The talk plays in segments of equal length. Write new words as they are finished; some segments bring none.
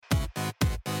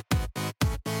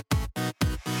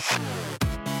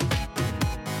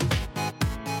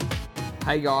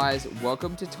Hey guys,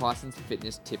 welcome to Tyson's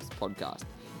Fitness Tips podcast.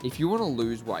 If you want to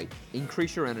lose weight,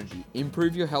 increase your energy,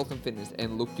 improve your health and fitness,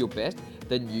 and look your best,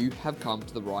 then you have come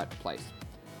to the right place.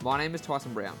 My name is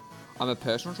Tyson Brown. I'm a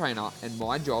personal trainer, and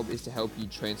my job is to help you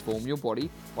transform your body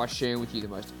by sharing with you the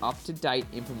most up-to-date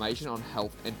information on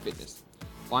health and fitness.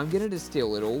 I'm going to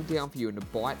distill it all down for you into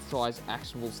bite-sized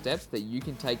actionable steps that you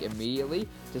can take immediately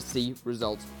to see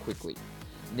results quickly.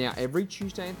 Now, every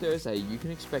Tuesday and Thursday, you can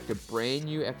expect a brand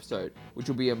new episode, which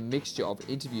will be a mixture of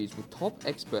interviews with top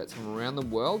experts from around the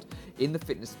world in the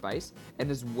fitness space,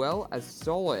 and as well as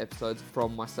solo episodes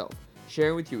from myself,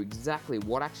 sharing with you exactly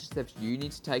what action steps you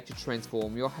need to take to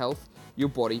transform your health, your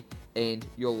body, and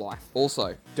your life.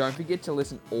 Also, don't forget to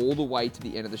listen all the way to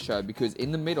the end of the show, because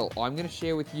in the middle, I'm going to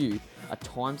share with you a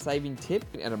time-saving tip,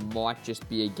 and it might just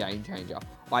be a game changer.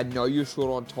 I know you're short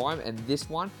on time, and this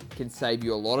one can save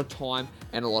you a lot of time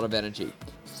and a lot of energy.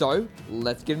 So,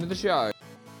 let's get into the show.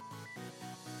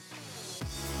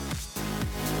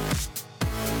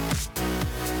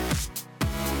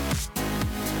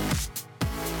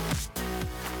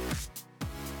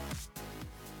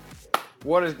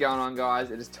 What is going on,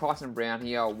 guys? It is Tyson Brown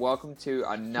here. Welcome to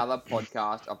another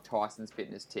podcast of Tyson's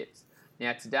Fitness Tips.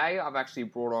 Now, today I've actually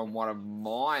brought on one of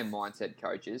my mindset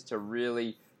coaches to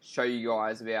really show you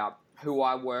guys about who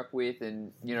I work with,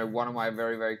 and one of my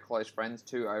very, very close friends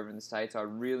too over in the States. I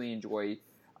really enjoy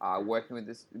working with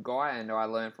this guy, and I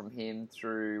learned from him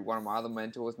through one of my other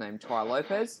mentors named Ty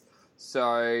Lopez.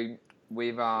 So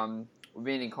we've been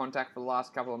in contact for the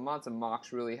last couple of months, and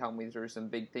Mark's really helped me through some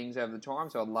big things over the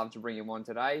time. So I'd love to bring him on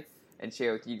today and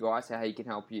share with you guys how he can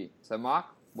help you. So Mark,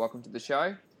 welcome to the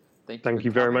show. Thank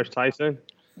you very much, Tyson.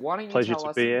 Why don't you tell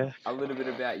us a little bit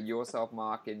about yourself,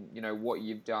 Mark, and what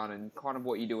you've done and kind of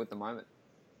what you do at the moment?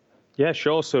 Yeah,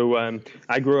 sure. So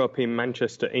I grew up in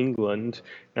Manchester, England,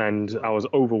 and I was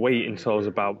overweight until I was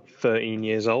about 13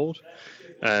 years old.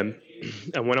 And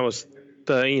when I was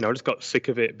 13, I just got sick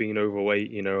of it being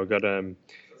overweight. I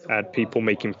had people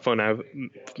making fun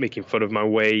of my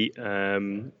weight. I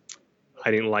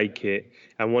didn't like it.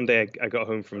 And one day I got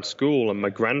home from school, and my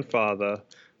grandfather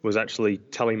was actually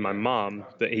telling my mom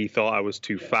that he thought I was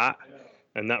too fat.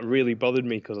 And that really bothered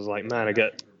me, because I was like, man, I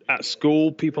get at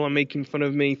school, people are making fun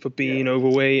of me for being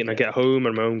overweight, and I get home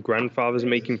and my own grandfather's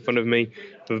making fun of me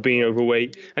for being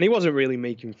overweight. And he wasn't really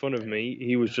making fun of me.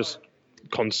 He was just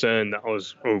concerned that I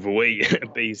was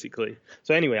overweight, basically.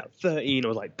 So anyway, at 13, I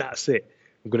was like, that's it.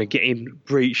 I'm going to get in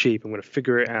great shape. I'm going to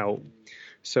figure it out.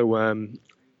 So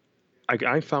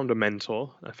I found a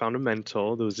mentor.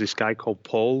 There was this guy called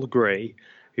Paul Gray,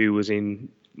 who was in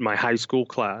my high school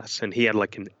class, and he had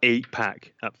like an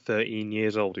 8-pack at 13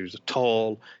 years old. He was a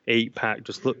tall 8-pack,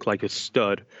 just looked like a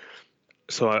stud.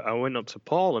 So I went up to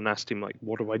Paul and asked him, like,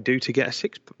 what do I do to get a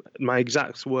six-pack? My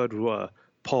exact words were,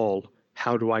 Paul,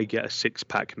 how do I get a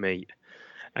 6-pack, mate?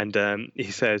 And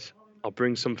he says, I'll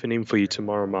bring something in for you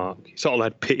tomorrow, Mark. He sort of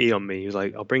had pity on me. He was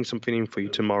like, I'll bring something in for you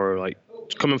tomorrow. Like,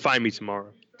 come and find me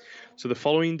tomorrow. So the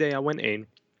following day I went in,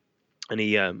 and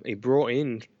he brought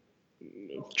in,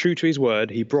 true to his word,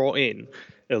 he brought in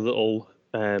a little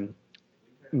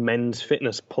men's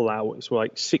fitness pull-out. It's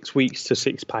like 6 weeks to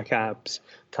 6-pack abs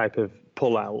type of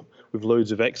pull-out with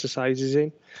loads of exercises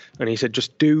in. And he said,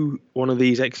 just do one of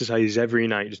these exercises every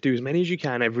night. Just do as many as you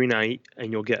can every night,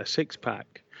 and you'll get a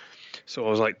 6-pack. So I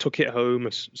was like, took it home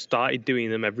and started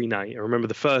doing them every night. I remember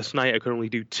the first night I could only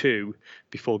do 2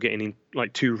 before getting in,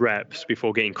 like 2 reps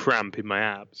before getting cramp in my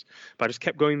abs. But I just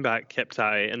kept going back, kept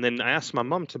at it. And then I asked my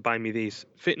mum to buy me these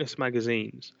fitness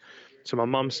magazines. So my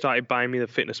mum started buying me the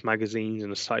fitness magazines,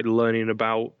 and I started learning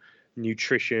about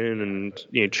nutrition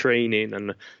and training.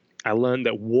 And I learned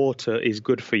that water is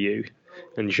good for you,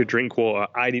 and you should drink water.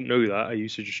 I didn't know that. I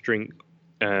used to just drink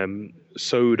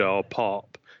soda or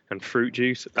pop and fruit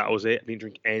juice. That was it. I didn't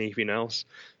drink anything else.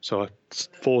 So I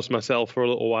forced myself for a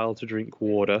little while to drink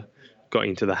water, got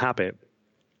into the habit.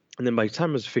 And then by the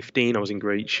time I was 15, I was in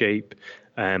great shape.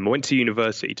 I went to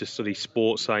university to study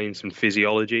sports science and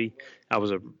physiology. I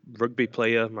was a rugby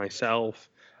player myself.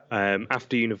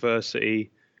 After university,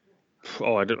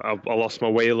 I lost my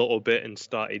way a little bit and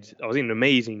I was in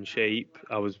amazing shape.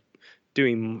 I was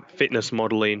doing fitness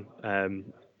modeling.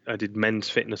 I did men's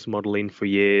fitness modeling for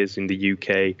years in the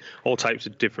UK, all types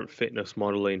of different fitness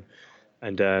modeling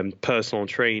and personal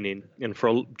training. And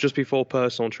just before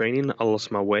personal training, I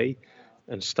lost my way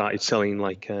and started selling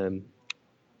like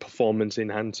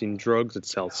performance-enhancing drugs. I'd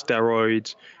sell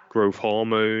steroids, growth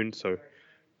hormone, so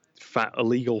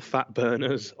illegal fat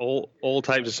burners, all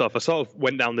types of stuff. I sort of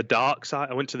went down the dark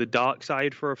side. I went to the dark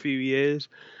side for a few years,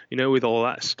 with all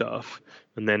that stuff,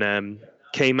 and then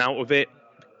came out of it.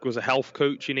 was a health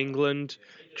coach in England,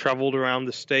 travelled around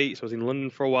the States. I was in London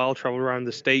for a while, travelled around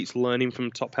the States, learning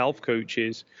from top health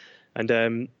coaches. And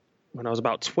when I was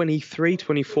about 23,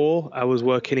 24, I was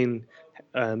working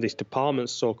in this department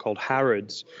store called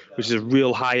Harrods, which is a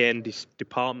real high-end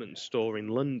department store in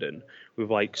London with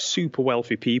like super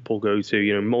wealthy people go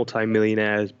to,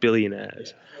 multi-millionaires,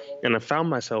 billionaires. And I found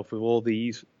myself with all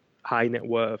these high net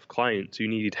worth clients who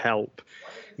needed help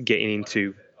getting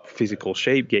into physical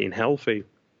shape, getting healthy.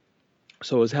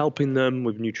 So I was helping them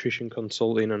with nutrition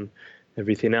consulting and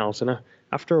everything else. And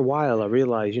after a while, I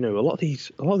realized, a lot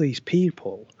of these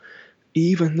people,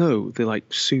 even though they're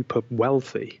like super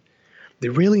wealthy,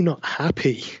 they're really not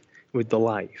happy with the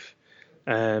life.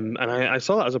 And I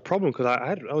saw that as a problem because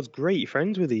I was great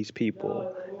friends with these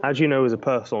people. As you know, as a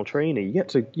personal trainer, you get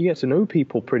to know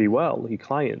people pretty well, your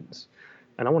clients,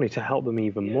 and I wanted to help them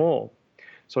even more.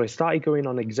 So I started going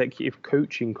on executive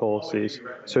coaching courses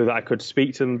so that I could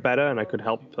speak to them better and I could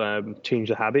help change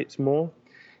the habits more.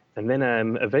 And then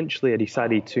eventually I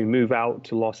decided to move out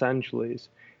to Los Angeles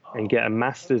and get a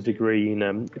master's degree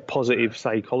in positive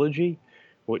psychology,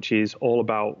 which is all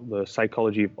about the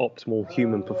psychology of optimal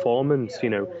human performance,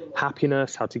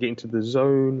 happiness, how to get into the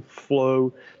zone,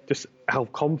 flow, just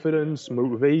have confidence,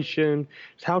 motivation,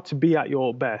 just how to be at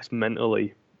your best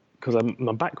mentally. Because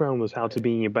my background was how to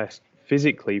be in your best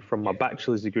physically from my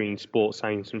bachelor's degree in sports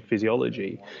science and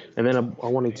physiology. And then I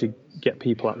wanted to get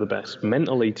people at the best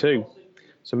mentally too.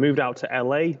 So moved out to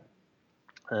LA,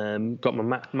 got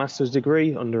my master's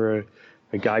degree under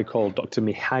a guy called Dr.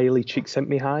 Mihaly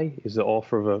Csikszentmihalyi. He's the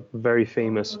author of a very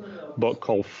famous book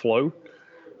called Flow.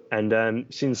 And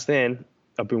since then,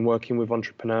 I've been working with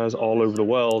entrepreneurs all over the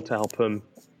world to help them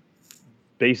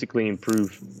basically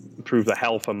improve their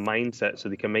health and mindset so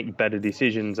they can make better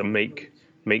decisions and make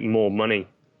more money.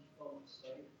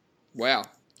 Wow.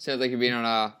 Sounds like you've been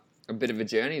on a bit of a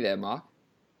journey there, Mark.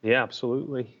 Yeah,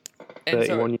 absolutely. And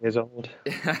 31 years old.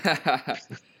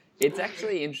 It's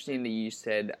actually interesting that you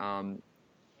said,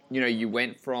 you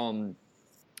went from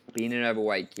being an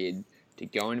overweight kid to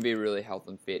going to be really healthy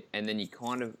and fit, and then you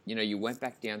kind of, you went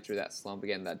back down through that slump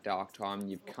again, that dark time, and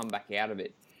you've come back out of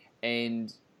it.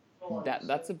 And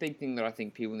that's a big thing that I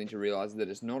think people need to realize, that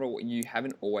it's not you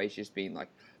haven't always just been like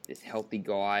this healthy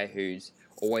guy who's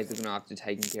always looking after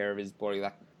taking care of his body.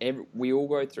 Like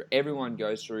everyone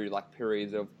goes through like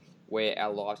periods of where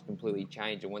our lives completely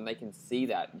change, and when they can see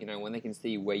that, when they can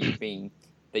see where you've been,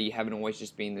 that you haven't always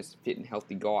just been this fit and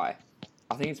healthy guy,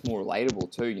 I think it's more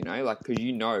relatable too, like,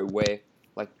 because where,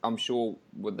 like, I'm sure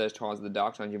with those times, the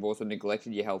dark times, you've also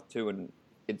neglected your health too, and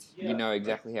it's,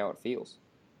 exactly how it feels.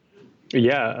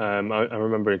 Yeah, I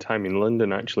remember a time in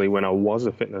London, actually, when I was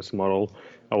a fitness model.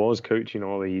 I was coaching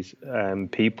all these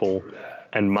people,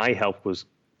 and my health was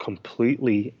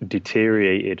completely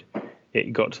deteriorated.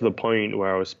 It got to the point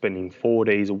where I was spending 4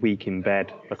 days a week in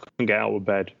bed. I couldn't get out of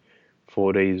bed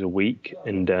 4 days a week,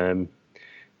 and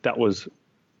that was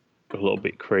a little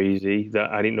bit crazy.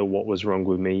 That I didn't know what was wrong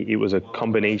with me. It was a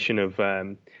combination of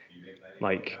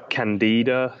like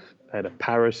candida, I had a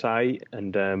parasite,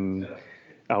 and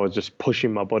I was just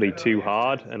pushing my body too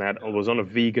hard, and I was on a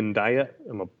vegan diet,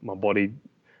 and my body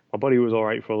was all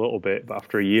right for a little bit, but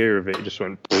after a year of it, it just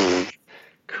went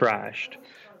crashed.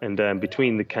 And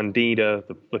between the candida,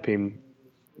 the flipping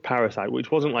parasite, which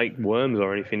wasn't like worms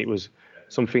or anything, it was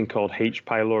something called H.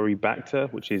 pylori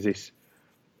bacter, which is this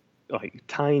like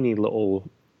tiny little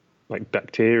like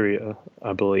bacteria,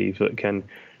 I believe, that can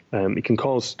it can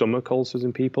cause stomach ulcers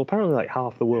in people. Apparently, like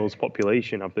half the world's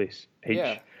population have this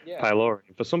H. pylori.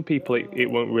 For some people, it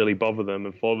won't really bother them,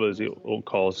 and for others, it will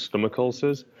cause stomach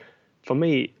ulcers. For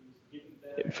me,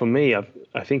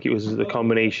 I think it was the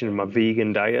combination of my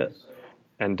vegan diet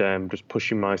and just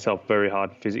pushing myself very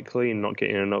hard physically and not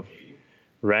getting enough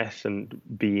rest and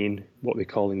being what they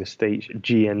call in the States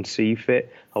GNC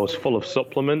fit. I was full of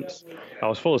supplements,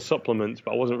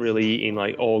 but I wasn't really eating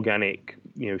like organic,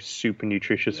 super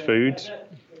nutritious foods.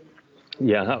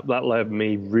 Yeah, that left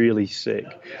me really sick,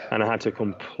 and I had to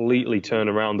completely turn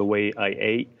around the way I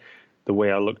ate, the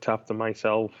way I looked after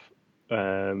myself,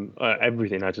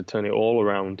 everything. I had to turn it all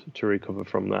around to recover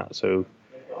from that. So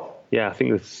yeah, I think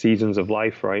there's seasons of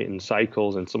life, right, and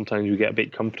cycles, and sometimes we get a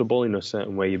bit comfortable in a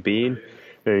certain way of being,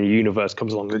 and the universe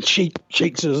comes along and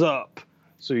shakes us up.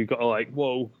 So you've got to like,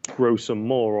 whoa, grow some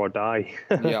more or die.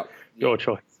 Yeah. Your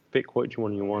choice. Pick which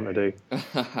one you want to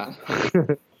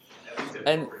do.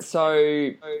 And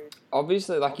so,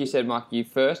 obviously, like you said, Mark, you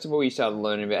started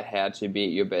learning about how to be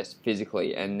at your best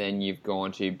physically, and then you've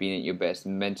gone to being at your best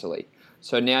mentally.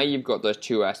 So now you've got those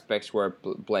two aspects where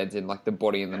it blends in, like the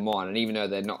body and the mind, and even though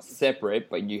they're not separate,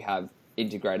 but you have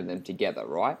integrated them together,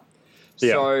 right?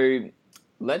 Yeah. So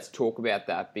let's talk about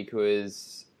that,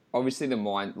 because obviously the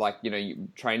mind,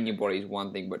 training your body is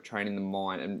one thing, but training the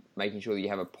mind and making sure that you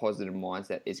have a positive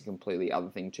mindset is a completely other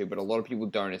thing too. But a lot of people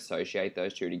don't associate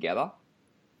those two together.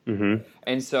 Mm-hmm.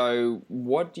 And so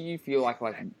what do you feel like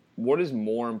what is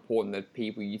more important that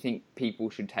you think people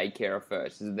should take care of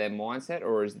first? Is it their mindset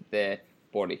or is it their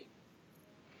body?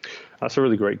 That's a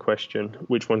really great question.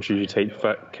 Which one should you take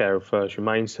care of first, your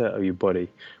mindset or your body?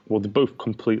 Well, they're both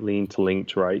completely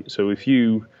interlinked, right? So if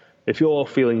you're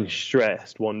feeling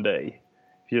stressed one day,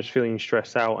 if you're just feeling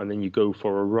stressed out and then you go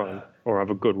for a run or have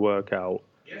a good workout,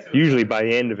 usually by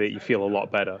the end of it, you feel a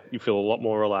lot better. You feel a lot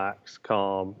more relaxed,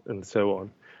 calm, and so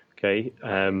on. Okay.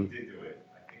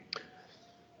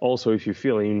 Also, if you're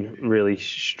feeling really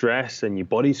stressed and your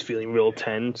body's feeling real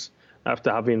tense,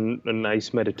 after having a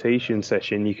nice meditation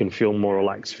session, you can feel more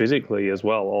relaxed physically as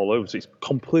well, all over. So it's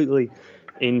completely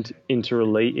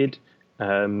interrelated.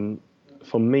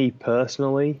 For me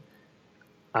personally,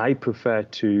 I prefer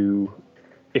to,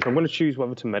 if I'm going to choose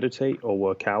whether to meditate or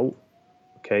work out,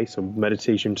 okay, so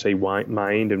meditation, say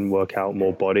mind, and work out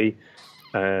more body,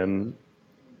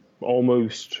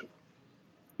 almost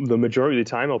the majority of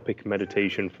the time I'll pick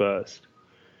meditation first.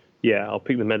 Yeah, I'll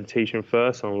pick the meditation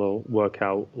first and I'll work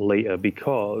out later,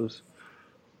 because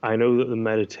I know that the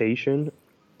meditation,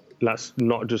 that's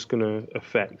not just going to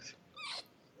affect,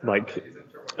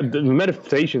 the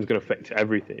meditation is going to affect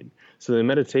everything. So the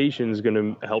meditation is going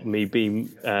to help me be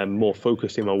more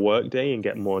focused in my work day and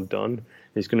get more done.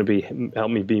 It's going to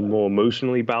help me be more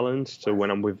emotionally balanced. So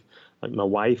when I'm with my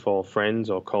wife or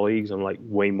friends or colleagues, I'm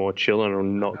way more chill and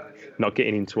I'm not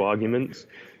getting into arguments.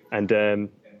 And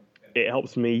it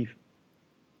helps me.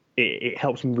 It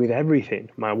helps me with everything.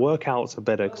 My workouts are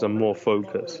better because I'm more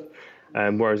focused.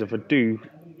 Whereas if I do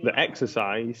the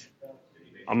exercise,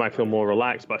 I might feel more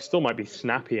relaxed, but I still might be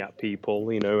snappy at people,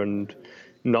 and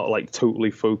not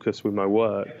totally focused with my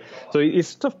work. So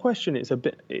it's a tough question. It's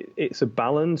a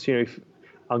balance. If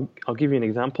I'll give you an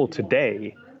example.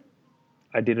 Today,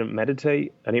 I didn't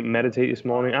meditate. I didn't meditate this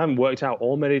morning. I haven't worked out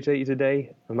or meditated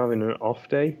today. I'm having an off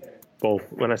day. Well,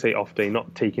 when I say off day,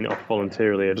 not taking it off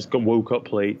voluntarily. I just woke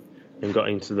up late and got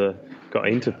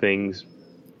into things,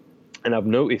 and I've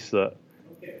noticed that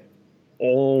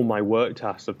all my work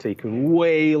tasks have taken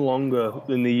way longer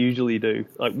than they usually do.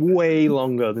 Way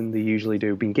longer than they usually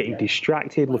do. Been getting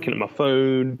distracted, looking at my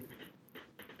phone,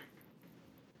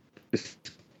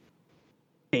 just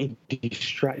getting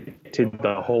distracted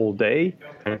the whole day,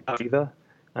 and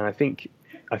I think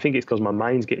it's because my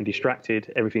mind's getting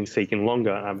distracted. Everything's taking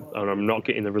longer, and I'm not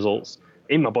getting the results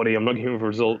in my body. I'm not getting the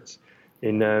results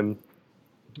in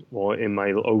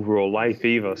my overall life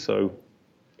either. So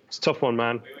it's a tough one,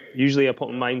 man. Usually I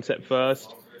put my mindset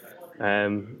first,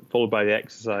 followed by the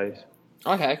exercise.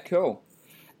 Okay, cool.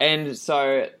 And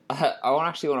so I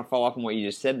actually want to follow up on what you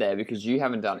just said there, because you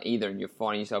haven't done either and you're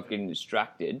finding yourself getting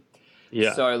distracted.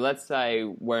 Yeah. So let's say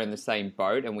we're in the same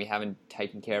boat and we haven't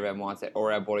taken care of our mindset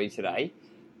or our body today.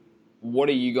 What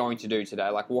are you going to do today?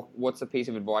 What's a piece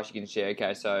of advice you can share?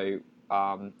 Okay, so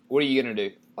what are you going to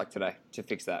do today to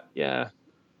fix that? Yeah.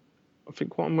 I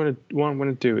think what I'm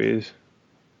gonna do is,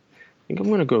 I think I'm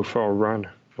gonna go for a run.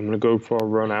 I'm gonna go for a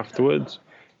run afterwards,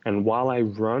 and while I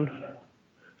run,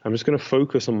 I'm just gonna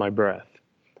focus on my breath.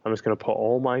 I'm just gonna put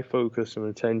all my focus and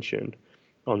attention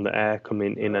on the air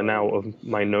coming in and out of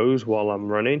my nose while I'm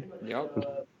running. Yep. And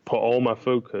put all my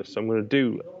focus. I'm gonna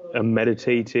do a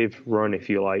meditative run, if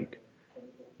you like,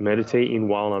 meditating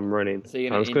while I'm running. So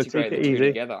you're gonna integrate the two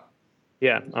together.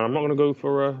 Yeah, and I'm not gonna go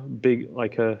for a big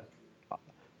a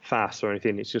fast or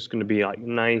anything. It's just going to be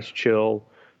nice, chill,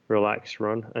 relaxed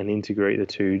run, and integrate the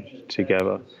two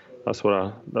together. That's what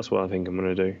I think I'm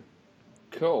going to do.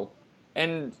 Cool.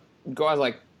 And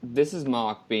guys, this is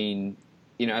Mark being,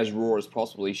 as raw as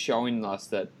possible. He's showing us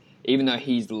that even though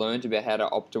he's learned about how to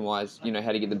optimize,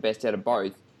 how to get the best out of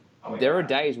both, there are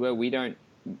days where we don't,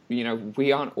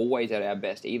 we aren't always at our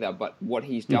best either. But what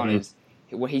he's done is,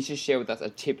 what he's just shared with us, a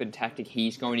tip and tactic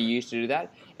he's going to use to do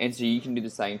that, and so you can do the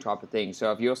same type of thing. So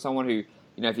if you're someone who,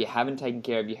 if you haven't taken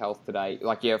care of your health today,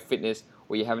 your fitness,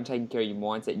 or you haven't taken care of your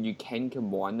mindset, you can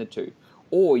combine the two.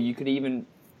 Or you could even,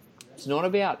 it's not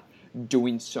about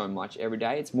doing so much every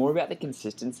day, it's more about the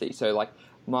consistency. So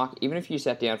Mark, even if you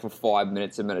sat down for 5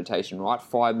 minutes of meditation, right?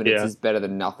 5 minutes is better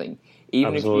than nothing.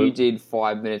 Even Absolutely. if you did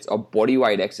 5 minutes of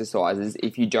bodyweight exercises,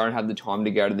 if you don't have the time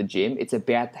to go to the gym, it's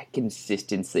about that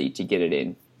consistency to get it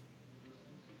in.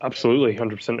 Absolutely,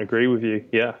 100% agree with you.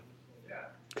 Yeah.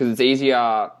 Because it's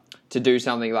easier to do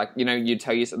something you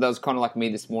tell yourself. That was kind of like me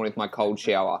this morning with my cold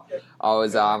shower. I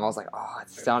was like, oh,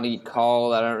 it's starting to get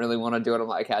cold. I don't really want to do it. I'm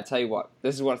like, okay, I'll tell you what.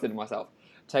 This is what I said to myself.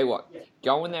 Tell you what,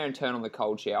 go in there and turn on the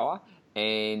cold shower,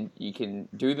 and you can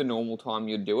do the normal time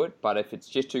you'd do it, but if it's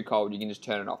just too cold, you can just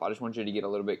turn it off. I just want you to get a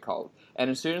little bit cold. And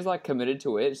as soon as I committed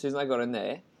to it, as soon as I got in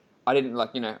there, I didn't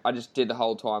I just did the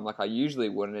whole time like I usually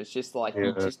would, and it's just like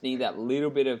you just need that little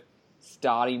bit of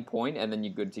starting point, and then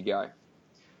you're good to go.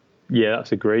 Yeah,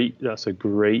 that's a great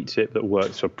tip that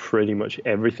works for pretty much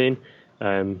everything.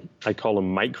 I call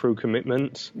them micro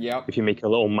commitments. Yep. If you make a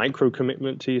little micro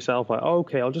commitment to yourself, like, oh,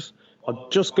 okay, I'll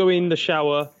just go in the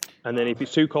shower, and then if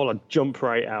it's too cold, I'll jump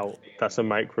right out. That's a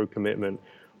micro commitment.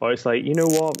 Or it's like, you know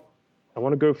what, I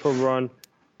want to go for a run,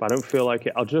 but I don't feel like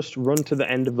it. I'll just run to the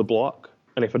end of the block,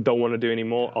 and if I don't want to do any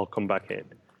more, I'll come back in.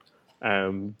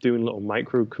 Doing little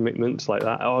micro commitments like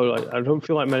that. I don't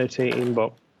feel like meditating,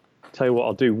 but tell you what,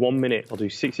 I'll do 1 minute. I'll do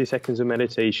 60 seconds of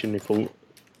meditation. If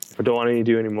I don't want to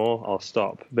do any more, I'll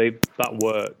stop. That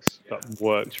works. That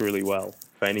works really well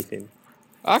for anything.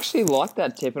 I actually like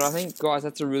that tip, and I think, guys,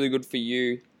 that's a really good for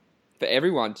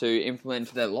everyone to implement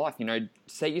into their life.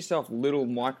 Set yourself little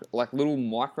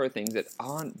micro things that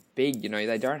aren't big.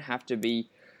 They don't have to be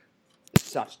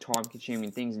such time-consuming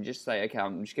things, and just say, okay,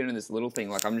 I'm just going to do this little thing.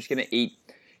 Like, I'm just going to eat.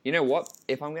 You know what?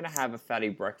 If I'm going to have a fatty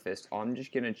breakfast, I'm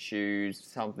just going to choose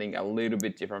something a little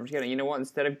bit different. I'm just going to, you know what?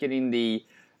 Instead of getting the,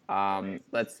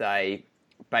 let's say,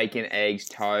 bacon, eggs,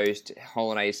 toast,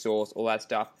 hollandaise sauce, all that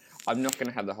stuff, I'm not going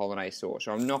to have the hollandaise sauce.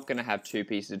 Or I'm not going to have 2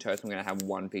 pieces of toast. I'm going to have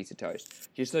 1 piece of toast.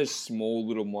 Just those small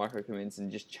little micro commitments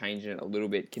and just changing it a little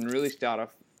bit can really start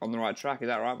off on the right track. Is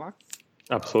that right, Mark?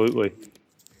 Absolutely.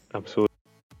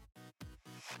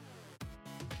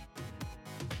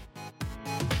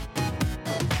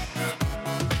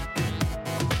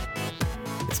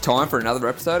 It's time for another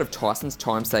episode of Tyson's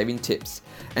Time-Saving Tips.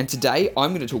 And today I'm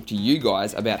going to talk to you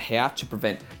guys about how to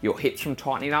prevent your hips from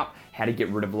tightening up, how to get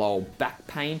rid of lower back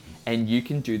pain, and you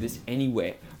can do this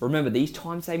anywhere. Remember, these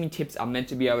time-saving tips are meant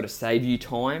to be able to save you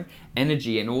time,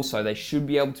 energy, and also they should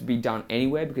be able to be done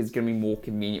anywhere because it's going to be more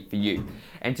convenient for you.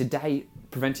 And today,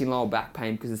 preventing lower back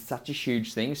pain, because it's such a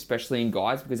huge thing, especially in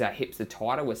guys, because our hips are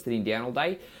tighter, we're sitting down all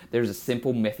day, there's a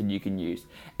simple method you can use,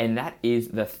 and that is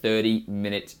the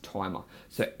 30-minute timer.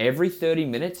 So every 30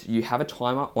 minutes, you have a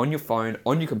timer on your phone,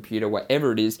 on your computer,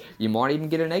 wherever it is. You might even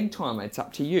get an egg timer, it's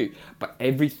up to you. But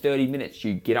every 30 minutes,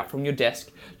 you get up from your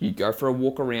desk, you go for a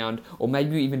walk around, or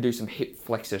maybe you even do some hip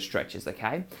flexor stretches,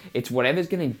 okay? It's whatever's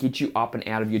gonna get you up and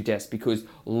out of your desk, because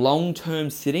long-term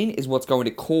sitting is what's going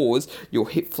to cause your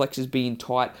hip flexors being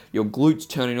tight, your glutes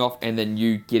turning off, and then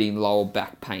you getting lower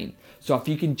back pain. So if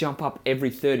you can jump up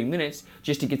every 30 minutes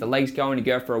just to get the legs going, to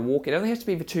go for a walk, it only has to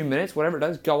be for 2 minutes, whatever it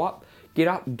does, go up, get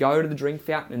up, go to the drink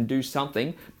fountain and do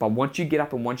something. But once you get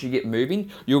up and once you get moving,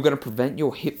 you're going to prevent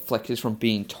your hip flexors from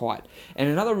being tight. And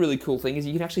another really cool thing is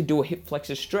you can actually do a hip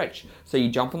flexor stretch. So you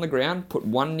jump on the ground, put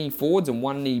 1 knee forwards and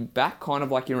 1 knee back, kind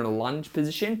of like you're in a lunge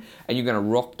position, and you're going to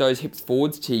rock those hips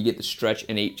forwards till you get the stretch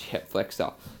in each hip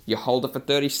flexor. You hold it for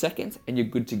 30 seconds and you're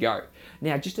good to go.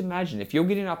 Now just imagine if you're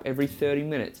getting up every 30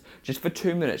 minutes, just for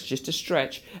 2 minutes, just to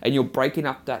stretch, and you're breaking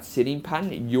up that sitting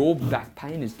pattern, your back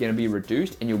pain is going to be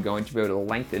reduced and you're going to be able to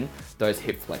lengthen those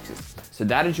hip flexors. So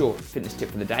that is your fitness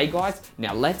tip for the day, guys.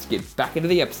 Now let's get back into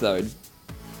the episode.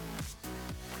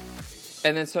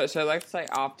 And then so let's say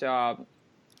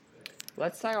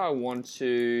I want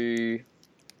to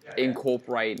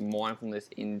incorporate mindfulness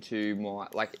into my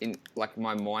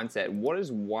my mindset. What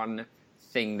is one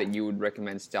thing that you would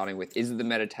recommend starting with? Is it the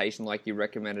meditation like you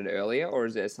recommended earlier, or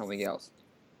is there something else?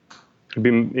 It'd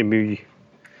be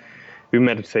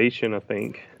meditation, I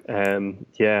think. I'm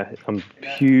a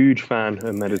huge fan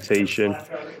of meditation.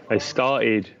 I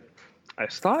started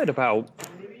about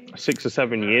 6 or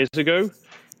 7 years ago,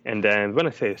 and when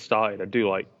I say I started, I do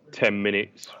like 10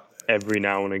 minutes every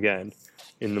now and again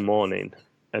in the morning.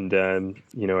 And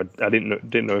I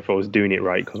didn't know if I was doing it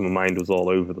right because my mind was all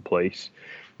over the place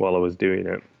while I was doing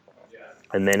it.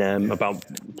 And then about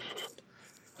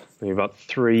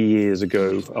 3 years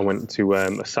ago, I went to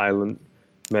a silent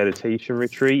meditation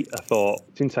retreat. I thought,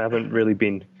 since I haven't really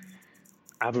been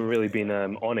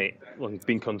on it, like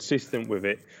been consistent with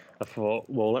it, I thought,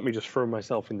 well, let me just throw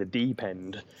myself in the deep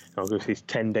end. I'll go to this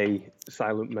 10-day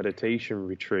silent meditation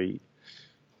retreat.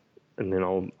 And then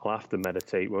I'll have to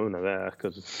meditate, won't I, there,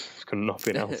 because there's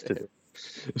nothing else to do.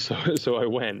 So I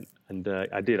went, and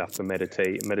I did have to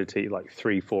meditate like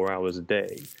 3-4 hours a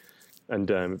day. And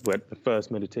the first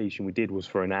meditation we did was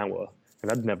for an hour,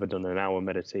 and I'd never done an hour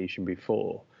meditation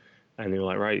before. And they were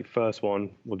like, right, first one,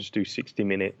 we'll just do 60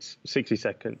 minutes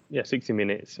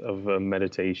of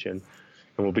meditation.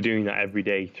 And we'll be doing that every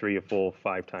day, 3 or 4,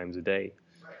 5 times a day.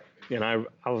 And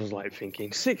I was like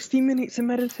thinking, 60 minutes of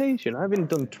meditation? I haven't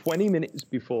done 20 minutes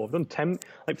before. I've done 10,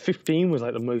 like 15 was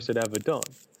like the most I'd ever done.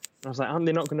 And I was like, aren't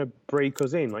they not going to break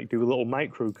us in? Like do a little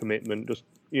micro commitment, just,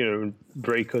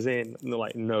 break us in? And they're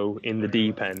like, no, in the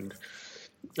deep end.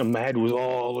 And my head was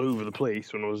all over the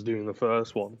place when I was doing the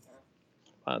first one.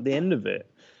 At the end of it,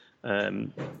 I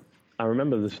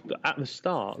remember at the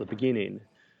start, the beginning,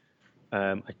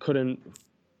 I couldn't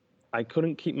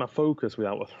keep my focus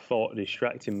without a thought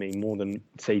distracting me more than,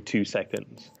 say, 2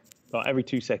 seconds. About every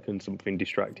 2 seconds, something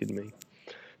distracted me.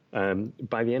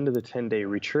 By the end of the 10-day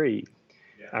retreat,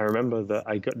 I remember that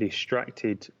I got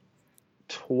distracted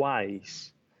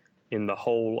twice in the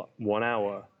whole 1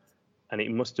 hour, and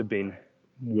it must have been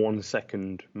 1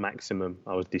 second maximum.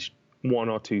 1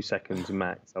 or 2 seconds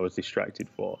max I was distracted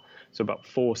for. So about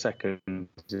 4 seconds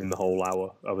in the whole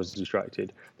hour I was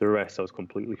distracted. The rest I was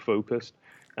completely focused,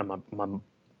 and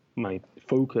my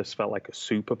focus felt like a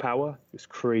superpower. It was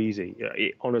crazy.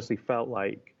 It honestly felt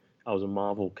like I was a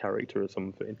Marvel character or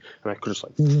something, and I could just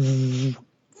like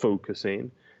focus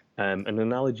in. An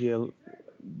analogy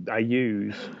I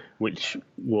use, which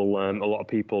will a lot of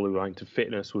people who are into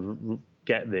fitness would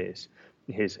get this,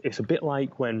 is it's a bit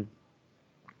like when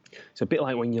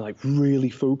you like really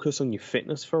focus on your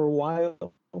fitness for a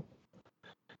while,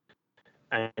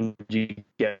 and you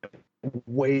get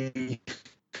way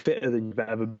fitter than you've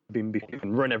ever been before. You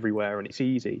can run everywhere and it's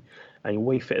easy, and you're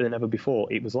way fitter than ever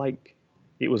before. It was like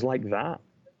that.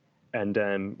 And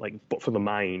but for the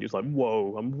mind, it's like,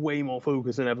 whoa, I'm way more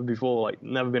focused than ever before, like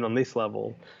never been on this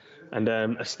level. And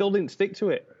I still didn't stick to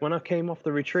it. When I came off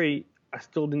the retreat, I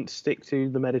still didn't stick to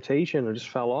the meditation. I just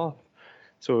fell off.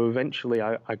 So eventually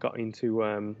I got into,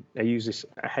 I used this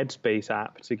Headspace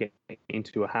app to get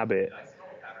into a habit.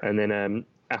 And then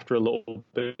after a little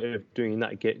bit of doing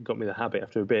that, got me the habit.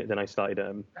 After a bit, then I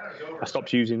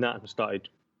stopped using that and started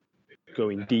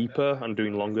going deeper and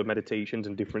doing longer meditations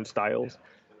and different styles.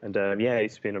 And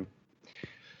it's been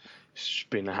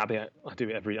a habit.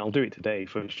 I'll do it today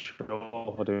for sure.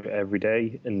 I'll do it every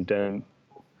day. And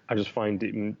I just find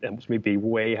it helps me be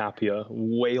way happier,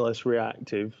 way less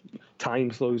reactive.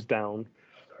 Time slows down,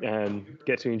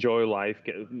 get to enjoy life.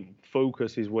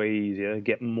 Focus is way easier.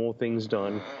 Get more things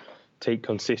done. Take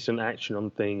consistent action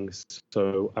on things.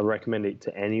 So I recommend it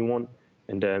to anyone.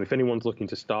 And if anyone's looking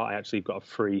to start, I actually got a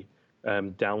free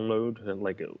download,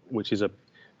 which is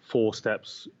 4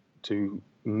 steps to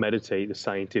meditate the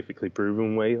scientifically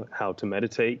proven way, how to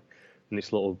meditate. And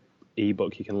this little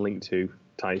ebook you can link to,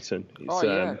 Tyson.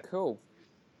 Cool.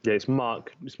 Yeah, it's my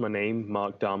name,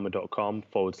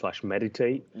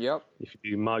 markdharma.com/meditate. Yep. If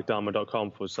you do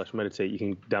markdharma.com/meditate, you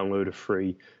can download a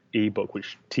free ebook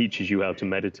which teaches you how to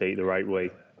meditate the right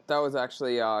way. That was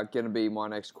actually going to be my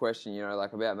next question,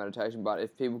 about meditation. But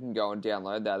if people can go and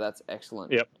download that, that's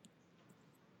excellent. Yep.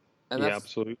 And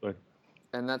absolutely.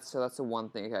 And that's the one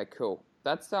thing. Okay, cool.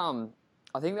 That's I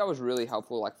think that was really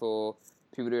helpful. Like for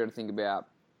people to think about.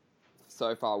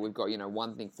 So far, we've got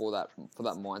one thing for that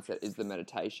mindset is the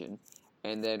meditation,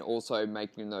 and then also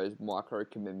making those micro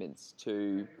commitments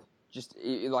to just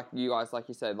like you guys, like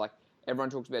you said, like everyone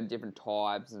talks about different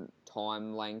types and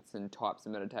time lengths and types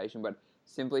of meditation, but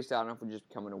simply starting off with just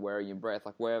becoming aware of your breath.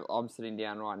 Like where I'm sitting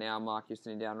down right now, Mark, you're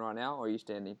sitting down right now, or are you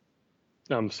standing?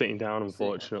 I'm sitting down,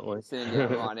 unfortunately. Sitting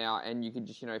down right now, and you can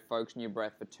just, focus on your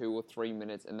breath for 2 or 3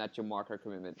 minutes, and that's your micro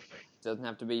commitment. It doesn't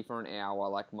have to be for an hour,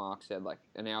 like Mark said. Like,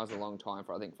 an hour is a long time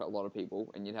for a lot of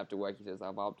people, and you'd have to work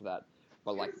yourself up to that.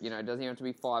 But, it doesn't even have to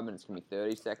be 5 minutes. It can be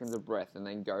 30 seconds of breath, and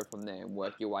then go from there and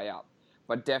work your way up.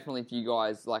 But definitely, if you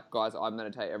guys, I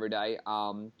meditate every day,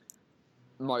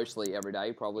 mostly every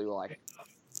day, probably,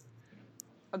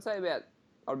 I'd say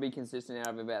I'd be consistent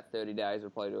out of about 30 days.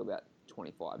 I'd probably do about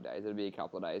 25 days. It'd be a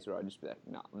couple of days where I'd just be like,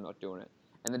 no, I'm not doing it.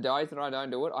 And the days that I don't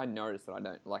do it, I notice that I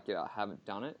don't, I haven't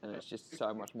done it, and it's just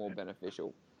so much more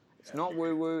beneficial. It's not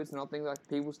woo-woo, it's not things like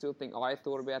people still think, I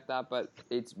thought about that, but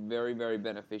it's very, very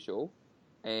beneficial,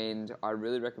 and I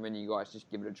really recommend you guys just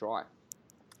give it a try.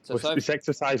 It's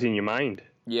exercising your mind.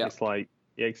 Yeah. It's like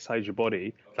you exercise your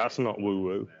body. That's not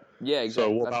woo-woo. Yeah,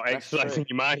 exactly. So what about exercising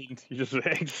your mind? You just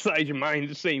exercise your mind,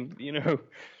 the same,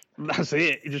 that's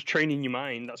it. You're just training your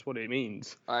mind. That's what it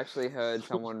means. I actually heard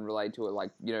someone relate to it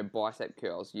bicep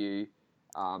curls.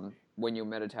 When you're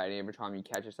meditating, every time you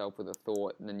catch yourself with a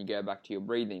thought and then you go back to your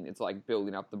breathing, it's like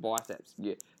building up the biceps.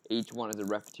 Each one is a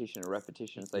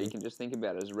repetition. So you can just think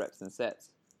about it as reps and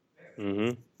sets.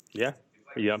 Mm-hmm. Yeah,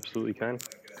 you absolutely can.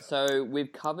 So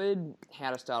we've covered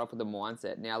how to start off with the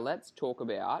mindset. Now let's talk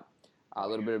about a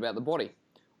little bit about the body.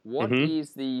 What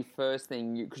is the first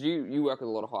thing, because you work with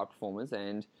a lot of high performers,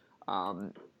 and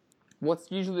What's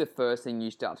usually the first thing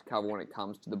you start to cover when it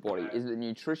comes to the body? Is it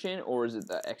nutrition or is it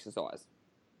the exercise?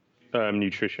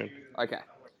 Nutrition. Okay.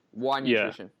 Why Yeah.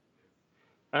 nutrition?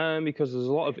 Because there's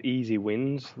a lot of easy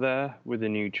wins there with the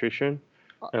nutrition,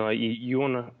 and like you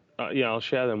want to, yeah, I'll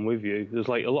share them with you. There's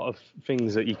like a lot of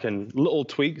things that little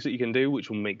tweaks that you can do, which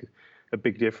will make a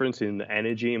big difference in the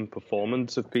energy and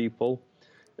performance of people,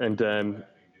 and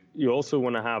you also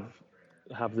want to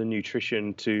have the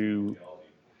nutrition to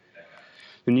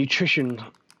the nutrition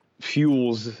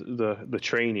fuels the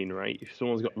training, right? If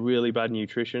someone's got really bad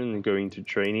nutrition and going to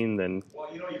training, then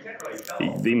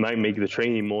they might make the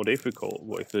training more difficult.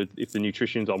 But if the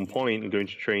nutrition's on point and going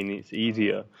to training, it's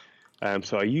easier.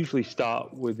 So I usually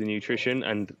start with the nutrition,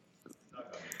 and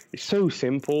it's so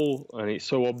simple and it's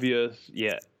so obvious,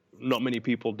 yet not many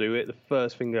people do it. The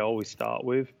first thing they always start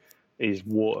with is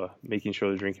water, making sure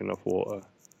they're drinking enough water.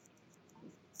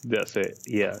 That's it.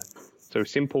 Yeah. So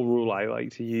simple rule I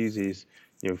like to use is,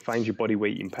 find your body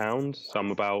weight in pounds. So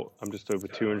I'm just over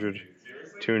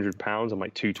 200 pounds. I'm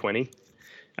like 220.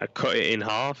 I cut it in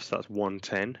half. So that's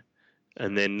 110.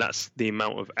 And then that's the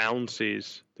amount of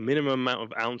ounces, the minimum amount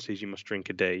of ounces you must drink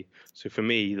a day. So for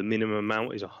me, the minimum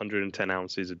amount is 110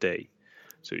 ounces a day.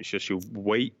 So it's just your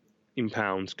weight in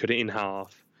pounds, cut it in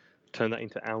half, turn that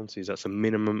into ounces. That's a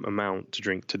minimum amount to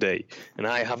drink today. And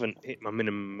I haven't hit my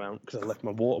minimum amount because I left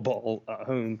my water bottle at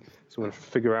home. So I'm going to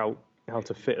figure out how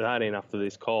to fit that in after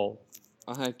this call.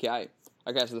 Okay.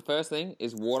 So the first thing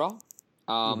is water.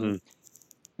 Guys,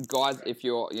 if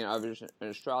you're over in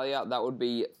Australia,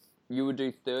 you would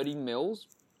do 30 mils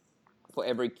for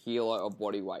every kilo of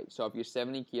body weight. So if you're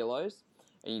 70 kilos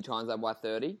and you times that by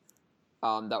 30,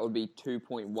 that would be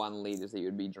 2.1 liters that you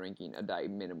would be drinking a day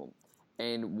minimum.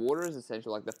 And water is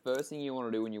essential. Like the first thing you want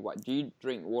to do when you wake. Do you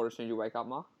drink water as soon as you wake up,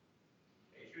 Mark?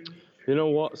 You know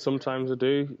what? Sometimes I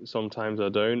do. Sometimes I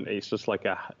don't. It's just like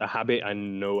a habit I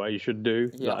know I should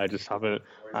do that I just haven't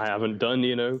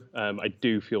done. I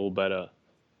do feel better.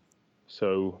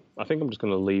 So I think I'm just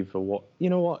going to leave you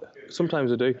know what?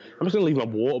 Sometimes I do. I'm just going to leave my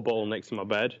water bottle next to my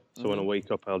bed. So when I wake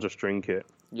up, I'll just drink it.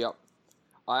 Yep.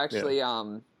 I actually,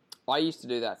 I used to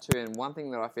do that too. And one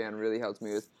thing that I found really helps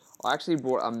me was I actually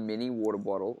bought a mini water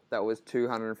bottle that was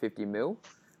 250 mil,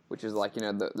 which is like,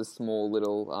 the small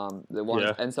little, the one.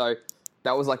 Yeah. And so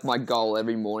that was like my goal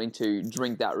every morning to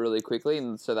drink that really quickly.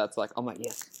 And so that's like, I'm like,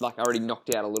 yes, like I already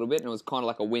knocked out a little bit and it was kind of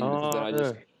like a win because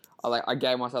then I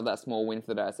gave myself that small win for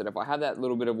the day. I said, if I have that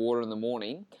little bit of water in the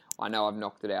morning, I know I've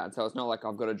knocked it out. And so it's not like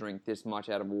I've got to drink this much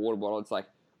out of a water bottle. It's like,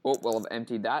 oh, well, I've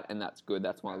emptied that and that's good.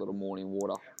 That's my little morning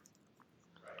water.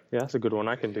 Yeah, that's a good one.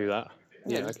 I can do that.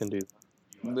 Yeah, I can do that.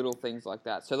 Little things like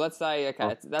that. So let's say,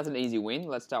 that's an easy win.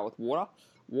 Let's start with water.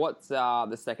 What's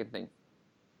the second thing?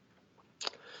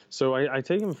 So I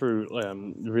take them through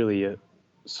really.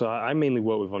 So I mainly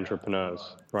work with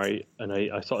entrepreneurs, right? And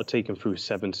I sort of take them through a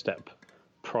 7-step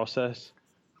process,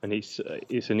 and it's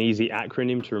an easy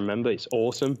acronym to remember. It's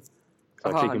awesome.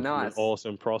 So I take them through an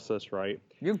awesome process, right?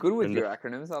 You're good with your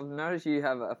acronyms. I've noticed you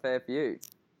have a fair few.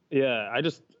 Yeah,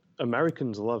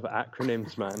 Americans love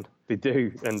acronyms, man. They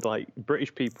do. And like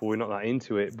British people, we're not that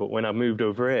into it. But when I moved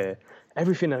over here,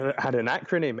 everything had an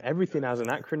acronym. Everything has an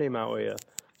acronym out here.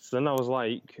 So then I was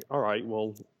like, all right,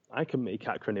 well, I can make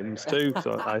acronyms too.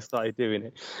 So I started doing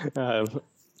it.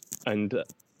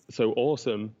 So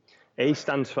awesome. A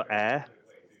stands for air.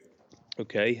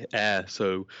 Okay, air.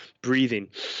 So breathing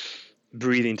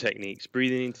techniques.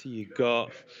 Breathing into your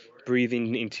gut,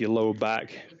 breathing into your lower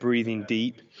back, breathing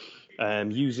deep.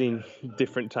 Using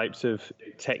different types of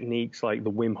techniques like the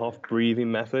Wim Hof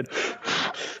breathing method.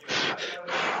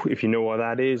 If you know what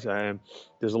that is,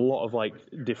 there's a lot of like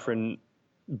different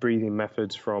breathing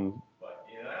methods from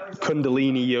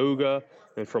Kundalini yoga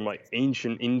and from like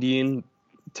ancient Indian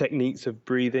techniques of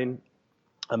breathing.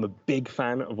 I'm a big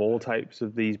fan of all types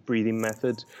of these breathing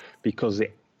methods because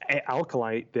they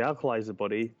alkalize the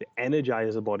body, they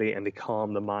energize the body, and they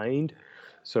calm the mind.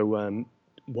 So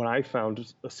what I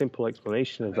found, a simple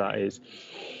explanation of that is,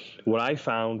 what I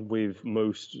found with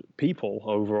most people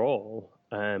overall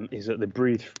is that they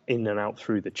breathe in and out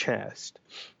through the chest.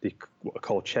 They what are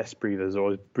called chest breathers,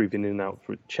 or breathing in and out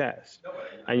through the chest.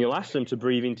 And you'll ask them to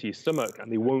breathe into your stomach, and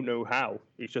they won't know how.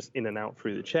 It's just in and out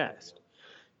through the chest.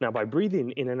 Now, by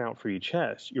breathing in and out through your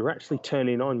chest, you're actually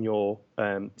turning on your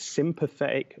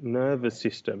sympathetic nervous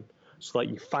system. It's like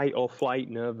your fight or flight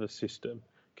nervous system.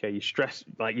 Okay, you stress,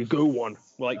 like you go one.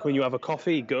 Like when you have a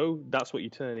coffee, that's what you're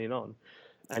turning on.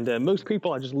 And most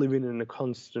people are just living in a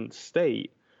constant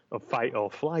state of fight or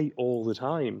flight all the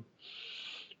time.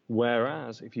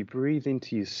 Whereas if you breathe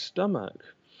into your stomach,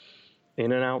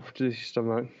 in and out through your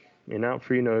stomach, in and out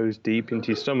through your nose, deep into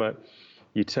your stomach,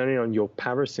 you're turning on your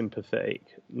parasympathetic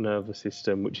nervous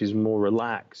system, which is more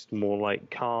relaxed, more like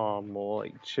calm, more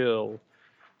like chill,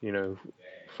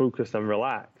 focused and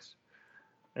relaxed.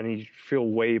 And you feel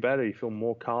way better. You feel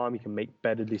more calm. You can make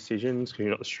better decisions because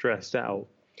you're not stressed out.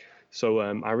 So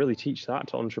I really teach that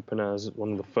to entrepreneurs.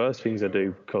 One of the first things I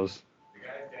do, because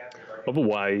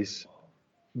otherwise,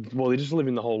 well, they're just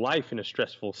living the whole life in a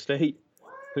stressful state.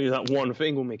 That one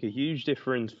thing will make a huge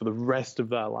difference for the rest of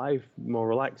their life. More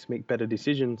relaxed, make better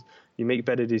decisions. You make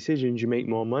better decisions, you make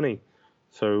more money.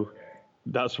 So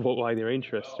that's why they're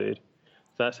interested.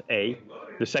 So that's A.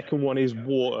 The second one is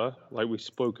water, like we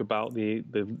spoke about,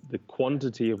 the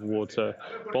quantity of water,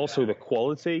 but also the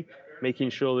quality, making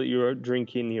sure that you're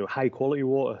drinking high quality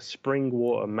water, spring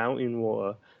water, mountain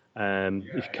water.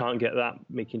 If you can't get that,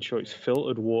 making sure it's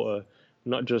filtered water,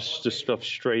 not just the stuff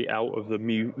straight out of the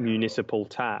municipal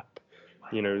tap,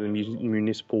 the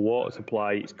municipal water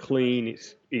supply. It's clean,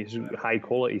 it's high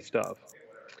quality stuff.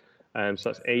 So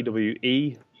that's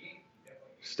AWE,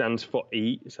 stands for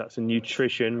eat. So that's a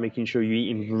nutrition, making sure you're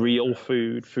eating real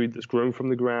food that's grown from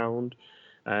the ground,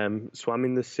 swam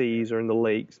in the seas or in the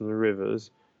lakes and the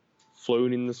rivers,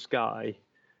 flown in the sky,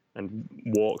 and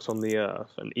walks on the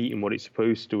earth, and eating what it's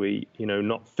supposed to eat,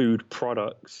 not food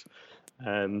products,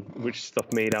 which stuff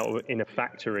made out of in a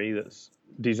factory that's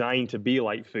designed to be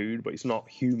like food, but it's not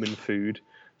human food.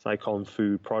 So I call them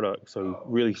food products. So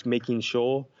really making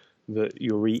sure that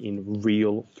you're eating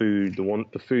real food,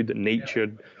 the food that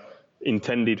nature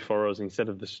intended for us, instead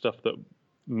of the stuff that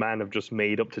man have just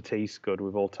made up to taste good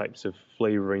with all types of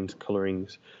flavorings,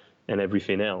 colorings, and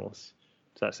everything else.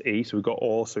 So that's E. So we've got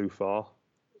all so far,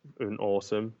 and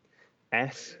awesome.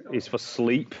 S is for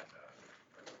sleep.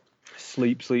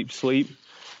 Sleep, sleep, sleep.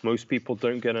 Most people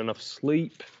don't get enough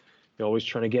sleep. You're always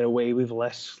trying to get away with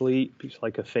less sleep. It's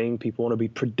like a thing. People want to be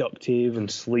productive and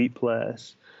sleep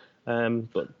less.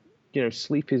 But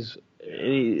sleep is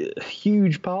a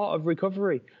huge part of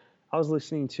recovery. I was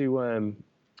listening to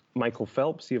Michael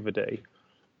Phelps the other day.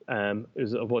 I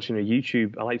was watching a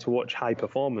YouTube. I like to watch high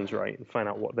performers, right, and find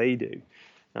out what they do.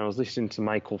 And I was listening to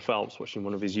Michael Phelps, watching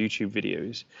one of his YouTube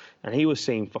videos, and he was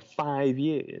saying for 5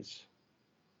 years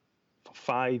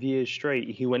straight,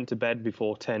 he went to bed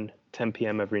before 10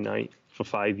 p.m. every night for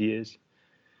 5 years.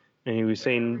 And he was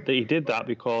saying that he did that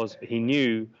because he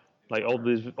knew, like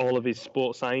all of his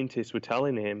sports scientists were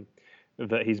telling him,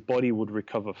 that his body would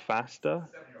recover faster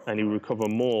and he would recover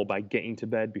more by getting to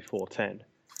bed before 10.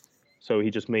 So he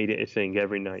just made it a thing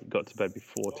every night, got to bed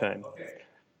before 10.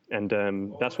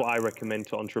 And that's what I recommend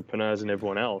to entrepreneurs and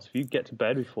everyone else. If you get to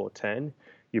bed before 10,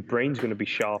 your brain's going to be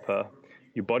sharper,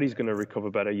 your body's going to recover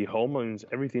better, your hormones,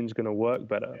 everything's going to work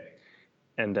better.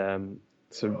 And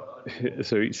so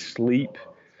sleep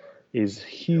is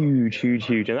huge, huge,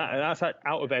 huge. And that's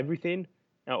out of everything,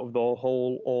 out of the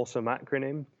whole awesome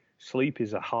acronym, sleep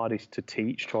is the hardest to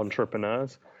teach to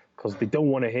entrepreneurs because they don't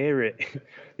want to hear it.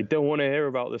 They don't want to hear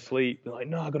about the sleep. They're like,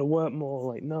 no, I got to work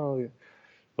more. Like, no.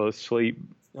 Well, sleep,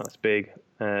 that's big.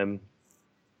 So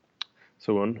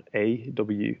on A,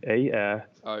 W, A, air,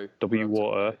 W,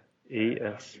 water, E,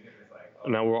 S.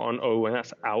 Now we're on O, and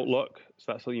that's outlook.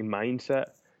 So that's like your mindset.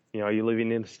 Are you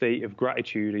living in a state of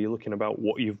gratitude? Are you looking about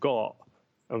what you've got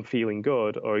and feeling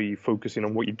good? Or are you focusing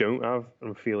on what you don't have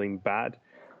and feeling bad?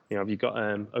 Have you got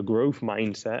a growth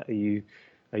mindset?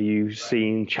 Are you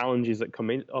seeing challenges that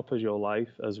come up as your life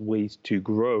as ways to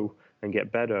grow and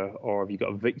get better? Or have you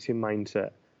got a victim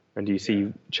mindset? And do you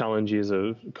see challenges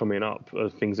of coming up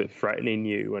as things that are threatening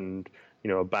you and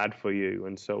are bad for you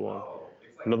and so on?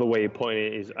 Another way of putting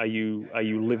it is, are you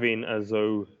living as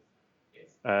though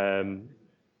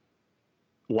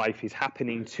life is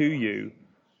happening to you,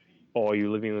 or are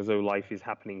you living as though life is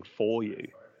happening for you?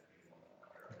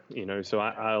 So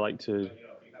I like to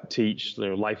teach,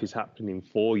 life is happening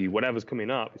for you. Whatever's coming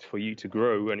up, it's for you to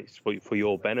grow, and it's for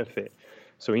your benefit.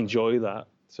 So enjoy that.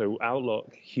 So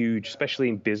outlook, huge, especially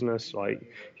in business. Like,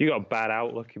 if you got a bad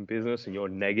outlook in business and you're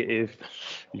negative,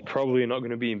 you're probably not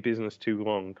going to be in business too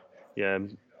long. Yeah,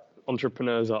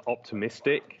 entrepreneurs are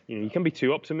optimistic. You can be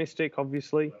too optimistic,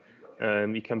 obviously.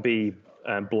 You can be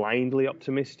blindly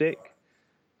optimistic.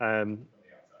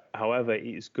 However,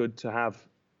 it's good to have,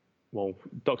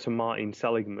 Dr. Martin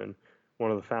Seligman,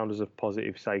 one of the founders of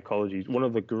positive psychology, one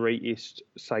of the greatest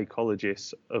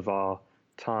psychologists of our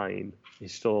time,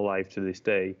 is still alive to this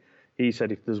day. He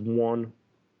said, if there's one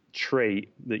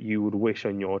trait that you would wish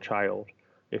on your child,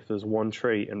 if there's one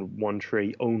trait and one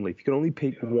trait only, if you can only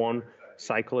pick one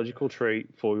psychological trait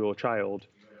for your child,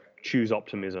 choose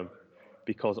optimism,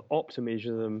 because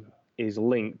optimism is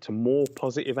linked to more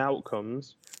positive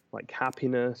outcomes like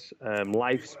happiness,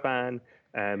 lifespan,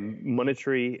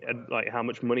 monetary, like how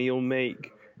much money you'll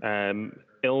make,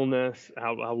 illness,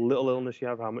 how little illness you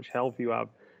have, how much health you have.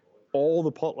 All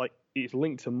the like it's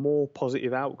linked to more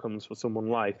positive outcomes for someone's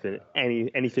life than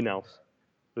anything else.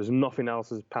 There's nothing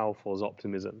else as powerful as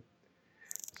optimism.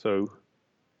 So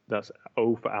that's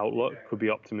O for outlook, could be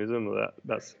optimism.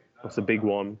 That's a big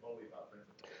one.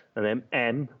 And then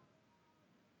M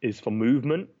is for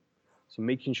movement. So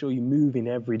making sure you're moving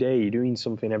every day, you're doing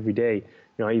something every day. You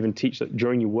know, I even teach that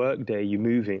during your work day, you're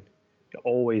moving. You're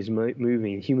always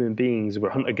moving. Human beings, we're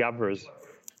hunter-gatherers,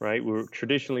 right? We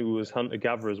was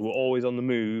hunter-gatherers. We're always on the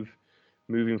move,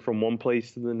 moving from one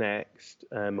place to the next,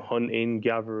 hunting,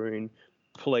 gathering,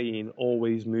 playing,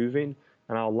 always moving.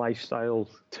 And our lifestyle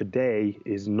today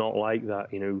is not like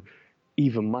that. You know,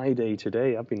 even my day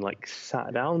today, I've been like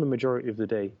sat down the majority of the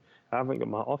day. I haven't got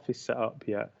my office set up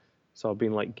yet. So I've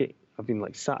been like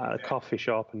sat at a coffee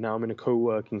shop, and now I'm in a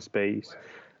co-working space.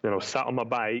 Then I was sat on my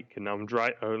bike, and now and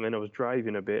then I was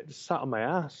driving a bit, just sat on my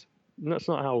ass. And that's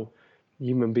not how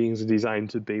human beings are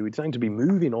designed to be. We're designed to be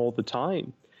moving all the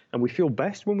time, and we feel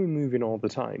best when we're moving all the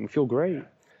time. We feel great.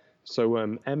 So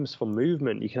M's for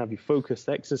movement. You can have your focused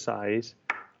exercise,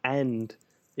 and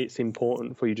it's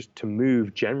important for you just to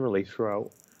move generally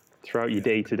throughout your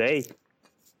day to day.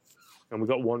 And we've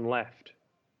got one left.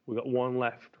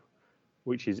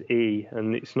 Which is E,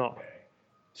 and it's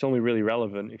only really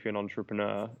relevant if you're an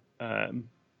entrepreneur.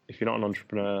 If you're not an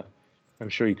entrepreneur, I'm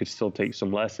sure you could still take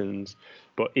some lessons,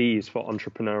 but E is for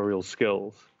entrepreneurial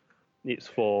skills. It's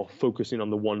for focusing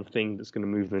on the one thing that's going to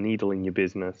move the needle in your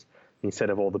business instead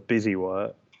of all the busy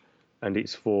work. And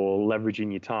it's for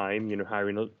leveraging your time, you know,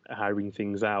 hiring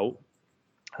things out,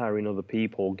 hiring other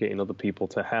people, getting other people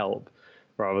to help,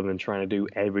 rather than trying to do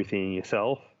everything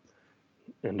yourself,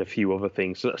 and a few other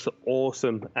things. So that's an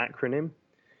awesome acronym.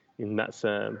 And that's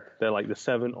they're like the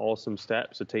 7 awesome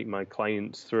steps to take my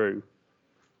clients through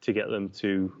to get them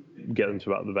to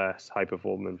about the best high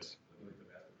performance.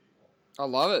 I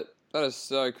love it. That is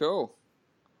so cool.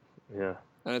 Yeah.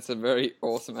 And it's a very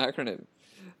awesome acronym.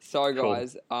 So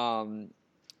guys, cool.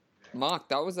 Mark,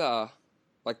 that was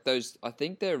those, I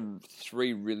think there are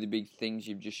 3 really big things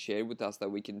you've just shared with us that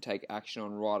we can take action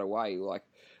on right away. Like,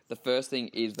 the first thing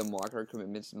is the micro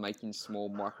commitments, making small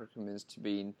micro commitments to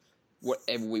be in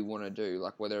whatever we want to do,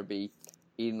 like whether it be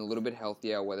eating a little bit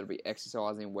healthier, whether it be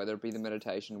exercising, whether it be the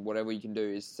meditation, whatever you can do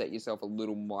is set yourself a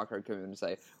little micro commitment and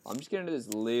say, I'm just going to do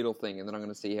this little thing and then I'm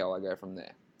going to see how I go from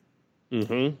there.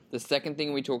 Mm-hmm. The second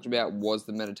thing we talked about was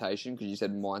the meditation, because you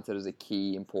said mindset is a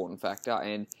key important factor,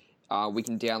 and we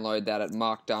can download that at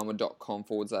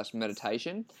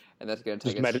markdharma.com/meditation, and that's going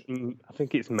to take us... I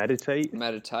think it's meditate.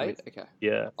 Meditate? Okay.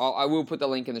 Yeah. I will put the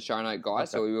link in the show note,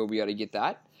 guys, okay. So we will be able to get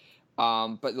that.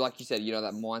 But like you said, you know,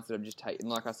 that mindset of just taking,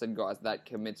 like I said, guys, that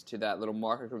commits to that little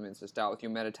micro commitments to start with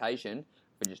your meditation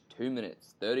for just 2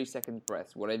 minutes, 30 seconds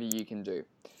breaths, whatever you can do.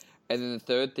 And then the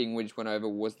third thing we just went over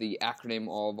was the acronym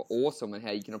of AWESOME and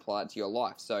how you can apply it to your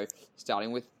life. So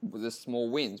starting with the small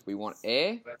wins, we want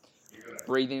air,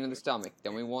 breathing into the stomach.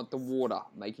 Then we want the water,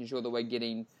 making sure that we're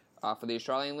getting, for the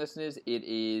Australian listeners, it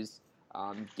is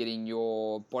getting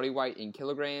your body weight in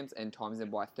kilograms and times it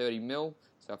by 30 mil.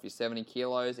 So if you're 70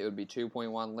 kilos, it would be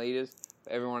 2.1 litres.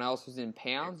 For everyone else who's in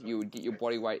pounds, you would get your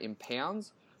body weight in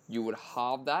pounds. You would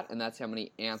halve that, and that's how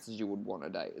many ounces you would want a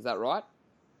day. Is that right?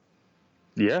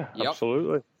 Yeah, yep.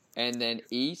 Absolutely. And then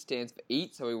E stands for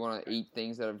eat. So we want to eat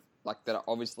things that are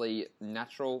obviously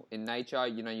natural in nature.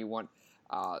 You know, you want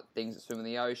things that swim in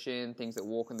the ocean, things that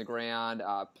walk on the ground,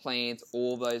 plants,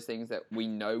 all those things that we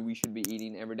know we should be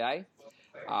eating every day.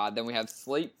 Then we have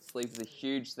sleep. Sleep is a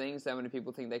huge thing. So many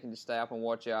people think they can just stay up and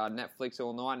watch Netflix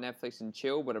all night, Netflix and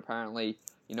chill, but apparently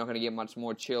you're not going to get much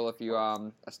more chill if you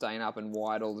are staying up and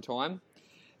wide all the time.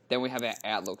 Then we have our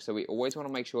outlook. So we always want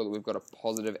to make sure that we've got a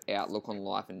positive outlook on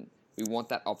life, and we want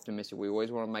that optimistic. We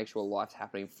always want to make sure life's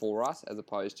happening for us as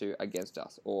opposed to against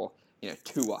us or, you know,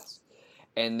 to us.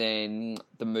 And then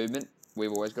the movement.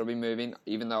 We've always got to be moving.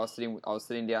 Even though I was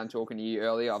sitting down talking to you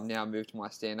earlier, I've now moved to my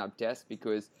stand-up desk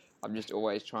because I'm just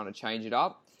always trying to change it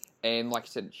up. And like I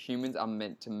said, humans are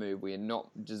meant to move. We are not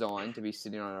designed to be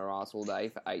sitting on our ass all day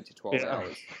for 8 to 12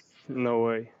 hours. No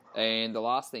way. And the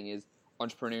last thing is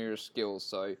entrepreneurial skills.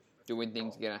 So doing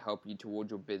things are going to help you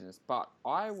towards your business. But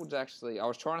I was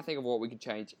trying to think of what we could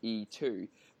change E to,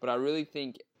 but I really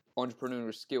think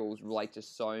entrepreneurial skills relate to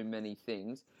so many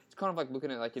things. It's kind of like looking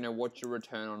at, like, you know, what's your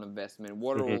return on investment?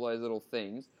 What are all those little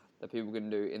things that people can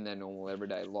do in their normal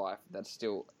everyday life that's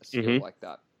still a skill like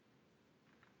that?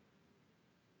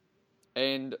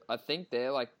 And I think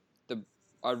I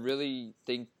really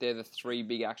think they're the 3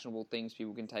 big actionable things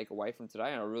people can take away from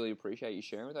today, and I really appreciate you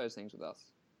sharing those things with us.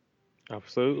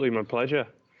 Absolutely, my pleasure.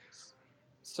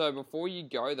 So before you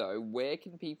go though, where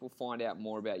can people find out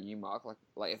more about you, Mark?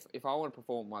 Like if I want to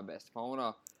perform my best, if I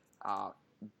want to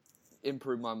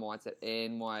improve my mindset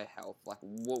and my health, like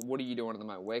what are you doing at the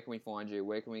moment? Where can we find you?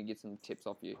 Where can we get some tips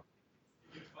off you?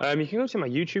 You can go to my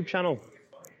YouTube channel.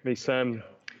 It's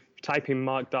type in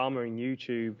Mark Dharma in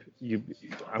YouTube.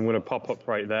 I'm going to pop up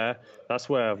right there. That's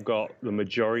where I've got the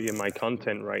majority of my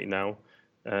content right now.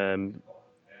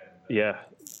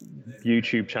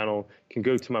 YouTube channel. You can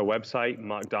go to my website,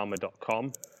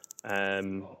 markdharma.com.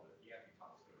 I'd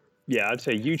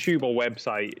say YouTube or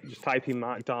website. Just type in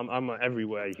Mark Dharma. I'm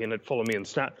everywhere. You can follow me on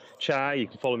Snapchat. You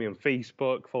can follow me on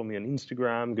Facebook. Follow me on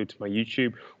Instagram. Go to my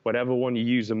YouTube. Whatever one you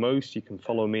use the most, you can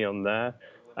follow me on there.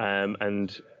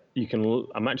 And you can.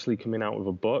 I'm actually coming out with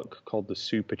a book called The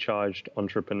Supercharged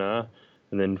Entrepreneur,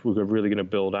 and then we're really going to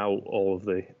build out all of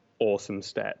the awesome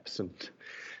steps and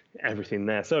everything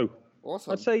there. So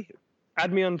awesome. I'd say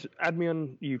add me on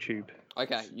YouTube.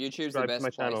 Okay, YouTube's the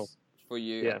best place for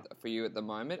you at the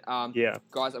moment.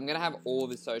 Guys, I'm gonna have all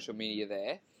of his social media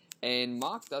there. And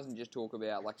Mark doesn't just talk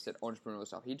about, like I said, entrepreneurial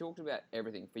stuff. He talks about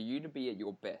everything for you to be at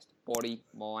your best: body,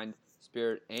 mind,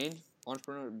 spirit, and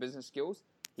entrepreneurial business skills.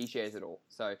 He shares it all.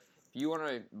 So if you want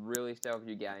to really step up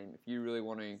your game, if you really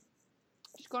want to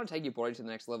just kind of take your body to the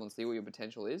next level and see what your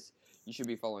potential is, you should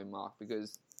be following Mark,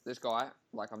 because this guy,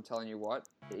 like I'm telling you what,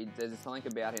 there's something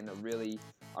about him that really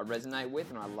I resonate with,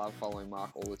 and I love following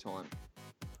Mark all the time.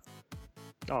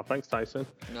 Oh, thanks, Tyson.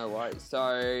 No worries.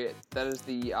 So that is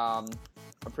the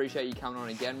appreciate you coming on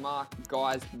again, Mark.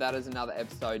 Guys, that is another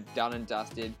episode done and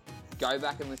dusted. Go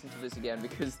back and listen to this again,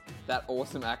 because that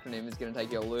awesome acronym is going to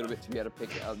take you a little bit to be able to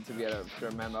pick to be able to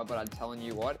remember. But I'm telling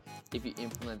you what, if you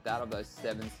implement that of those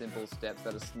 7 simple steps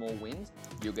that are small wins,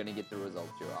 you're going to get the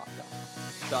results you're after.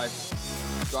 So,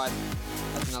 guys,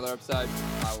 that's another episode.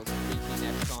 I will speak to you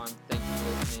next time. Thank you for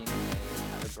listening,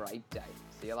 and have a great day.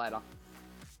 See you later.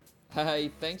 Hey,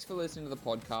 thanks for listening to the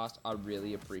podcast. I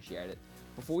really appreciate it.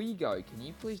 Before you go, can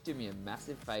you please do me a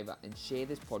massive favor and share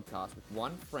this podcast with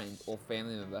one friend or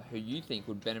family member who you think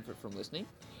would benefit from listening?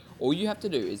 All you have to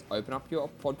do is open up your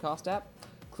podcast app,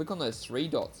 click on those 3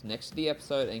 dots next to the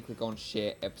episode and click on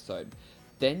share episode.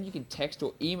 Then you can text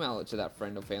or email it to that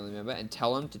friend or family member and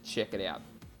tell them to check it out.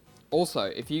 Also,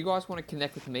 if you guys want to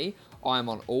connect with me, I am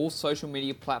on all social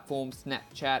media platforms: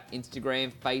 Snapchat,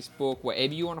 Instagram, Facebook,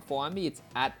 wherever you want to find me, it's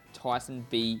at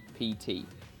TysonBPT.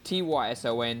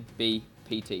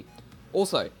 TysonBPT.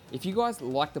 Also, if you guys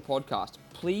like the podcast,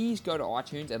 please go to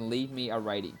iTunes and leave me a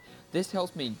rating. This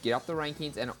helps me get up the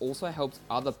rankings, and it also helps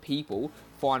other people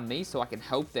find me so I can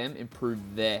help them improve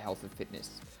their health and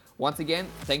fitness. Once again,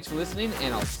 thanks for listening,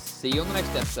 and I'll see you on the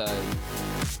next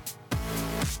episode.